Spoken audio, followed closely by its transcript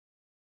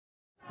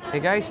Hey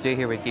guys, Jay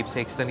here with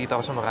Keepsakes. Nandito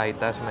ako sa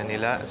Maraita, sa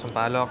Manila,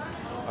 Sampaloc,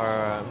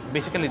 or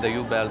basically the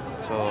U-Belt.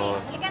 So,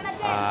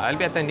 I'll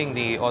be attending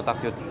the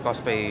OtaCute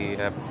cosplay.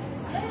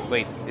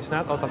 Wait, it's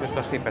not OtaCute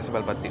Cosplay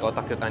Festival, but the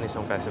OtaCute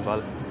Anisong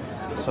Festival.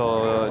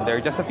 So, they're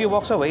just a few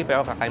walks away,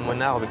 pero kakain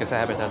muna ako because I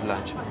haven't had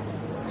lunch.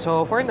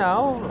 So, for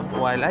now,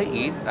 while I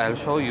eat, I'll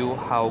show you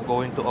how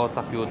going to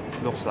OtaCute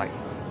looks like.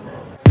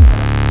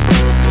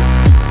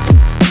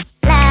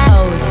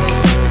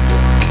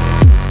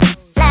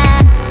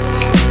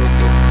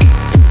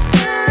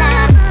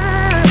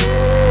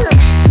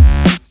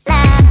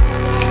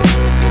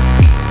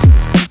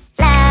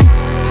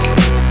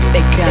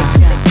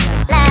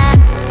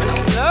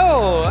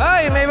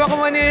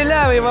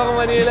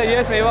 Manila,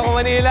 yes, may iba ko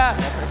Manila.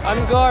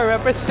 Encore,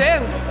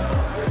 represent!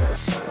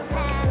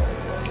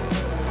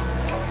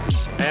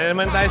 Ayan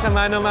naman tayo sa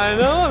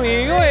mano-mano,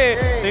 amigo eh.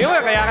 Amigo,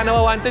 kaya ka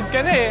nawa-wanted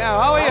ka na eh.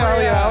 How are you?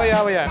 How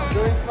are you?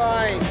 Doing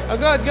fine. Oh,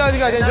 good.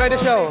 Enjoy the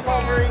show.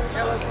 Covering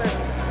LSS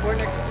for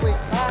next week.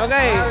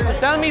 Okay,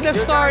 tell me the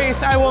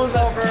stories. I won't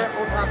cover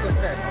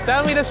Otakufest.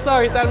 Tell me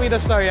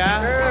the story, ha?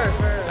 Sure.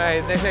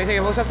 Right,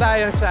 sige, usap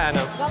tayo sa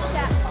ano.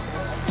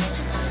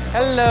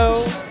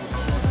 Hello.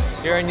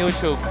 You're on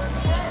YouTube.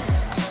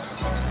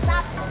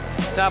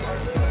 Sup?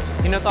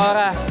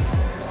 Hinotora.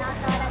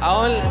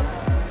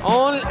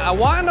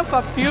 One of a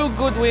few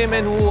good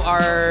women who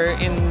are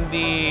in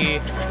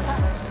the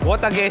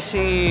wotagei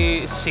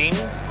scene,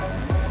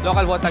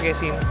 local wotagei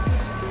scene.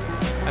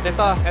 At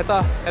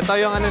ito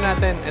yung ano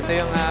natin.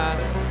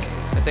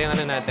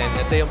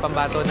 Ito yung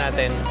pambato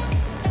natin.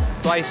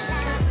 Twice.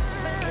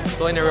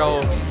 2 in a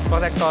row.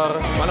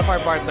 Protector, one of our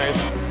partners.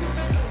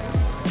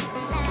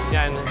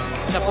 Yan.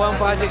 Siya po ang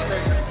project.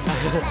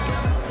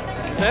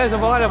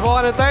 Subukan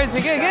na third.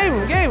 Sige,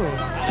 game!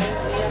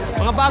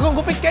 Mga bagong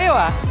gupit kayo,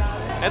 ah.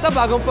 Ito,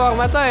 bagong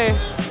forma to, eh.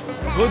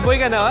 Good boy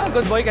ka na, ah.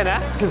 Good boy ka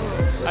na.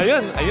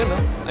 Ayun,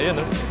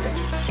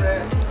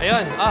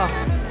 oh.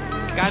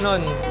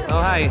 Canon.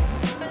 Oh, hi.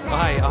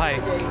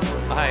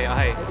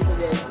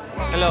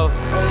 Hello.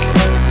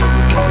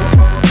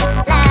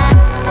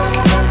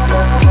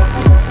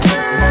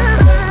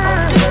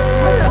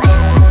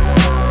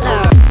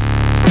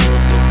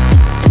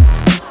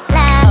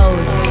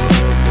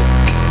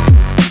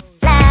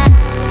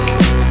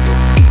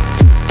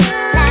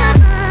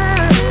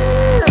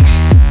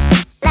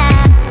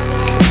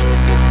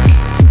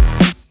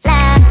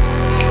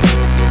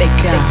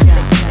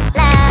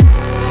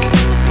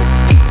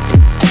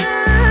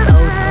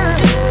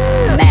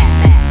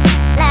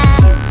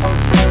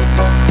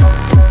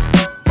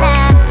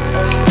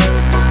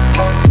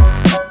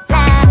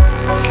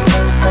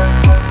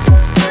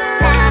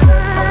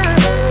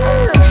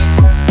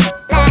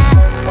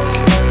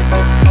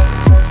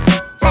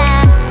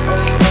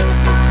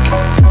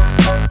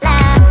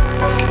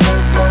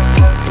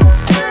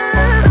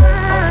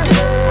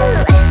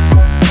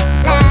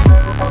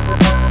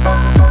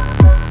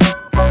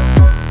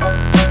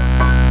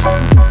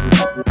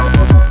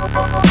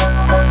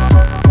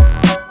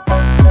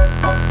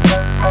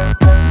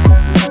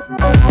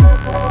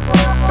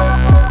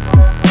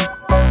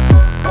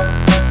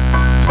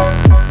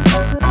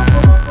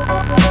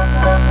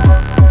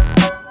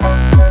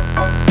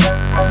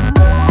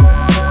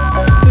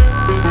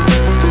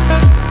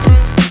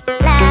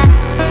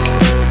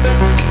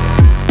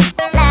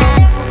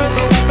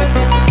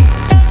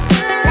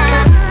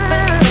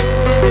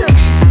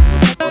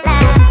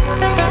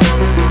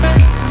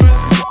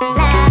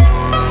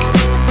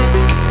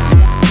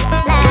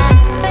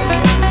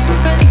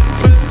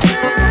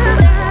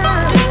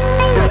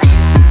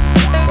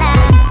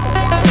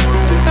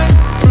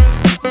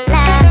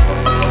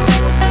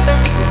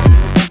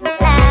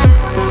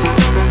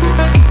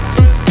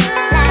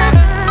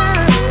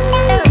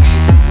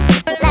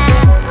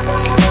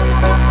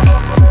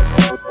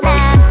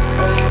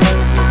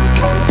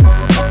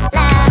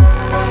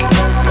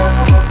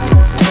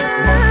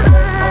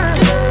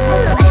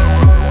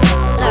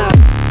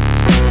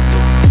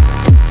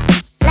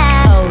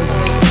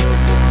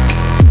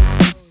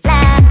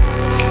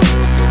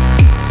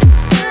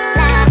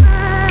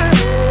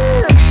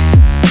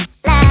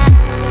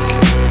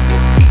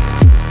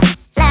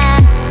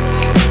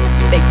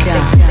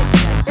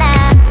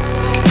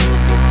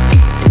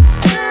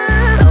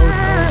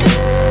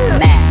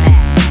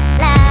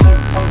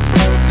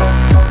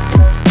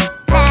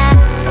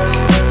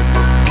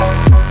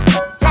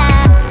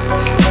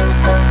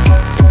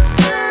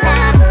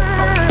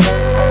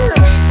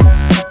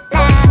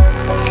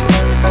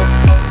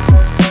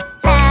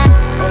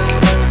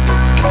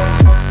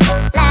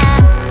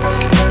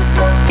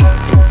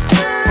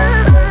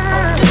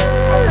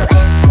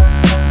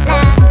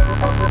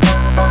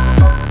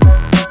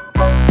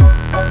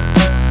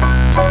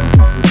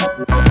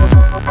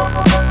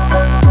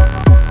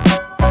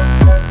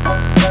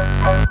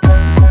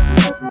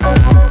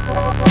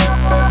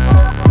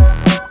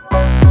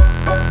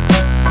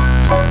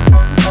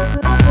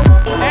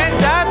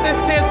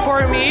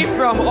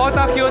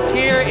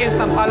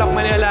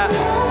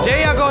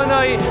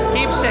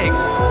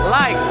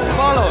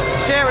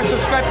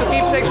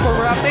 for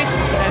more updates.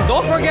 And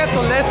don't forget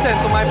to listen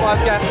to my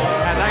podcast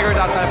at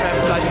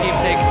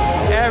anchor.fm/keepsakes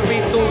every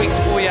 2 weeks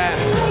po yan.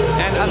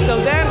 And until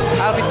then,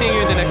 I'll be seeing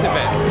you in the next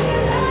event.